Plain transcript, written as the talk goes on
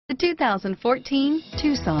The 2014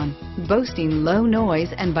 Tucson. Boasting low noise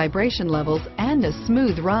and vibration levels and a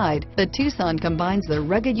smooth ride, the Tucson combines the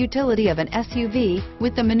rugged utility of an SUV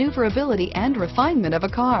with the maneuverability and refinement of a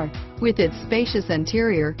car. With its spacious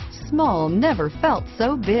interior, small never felt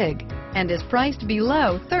so big, and is priced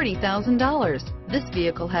below $30,000. This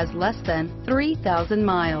vehicle has less than 3,000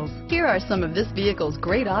 miles. Here are some of this vehicle's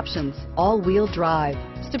great options: all-wheel drive,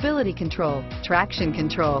 stability control, traction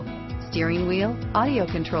control, steering wheel audio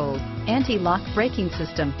controls, anti-lock braking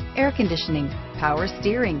system, air conditioning, power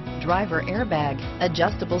steering, driver airbag,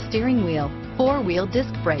 adjustable steering wheel, four-wheel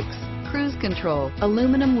disc brakes, cruise control,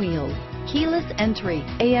 aluminum wheels, keyless entry,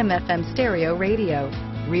 AM/FM stereo radio,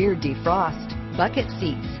 rear defrost, bucket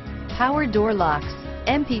seats, power door locks,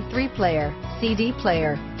 MP3 player, CD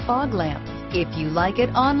player, fog lamps. If you like it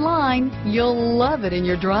online, you'll love it in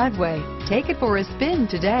your driveway. Take it for a spin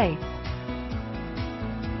today.